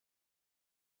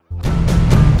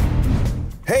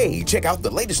Hey, check out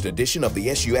the latest edition of the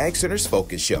SU Ag Center's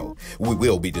Focus Show. We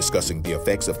will be discussing the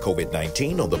effects of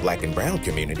COVID-19 on the Black and Brown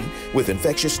community with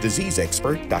infectious disease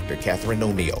expert Dr. Catherine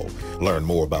O'Neill. Learn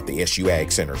more about the SU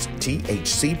Ag Center's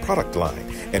THC product line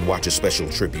and watch a special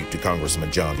tribute to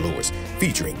Congressman John Lewis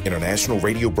featuring international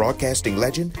radio broadcasting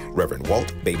legend Reverend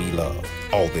Walt Baby Love.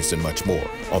 All this and much more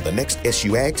on the next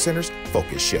SU Ag Center's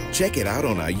Focus Show. Check it out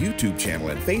on our YouTube channel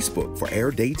and Facebook for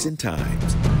air dates and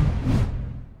times.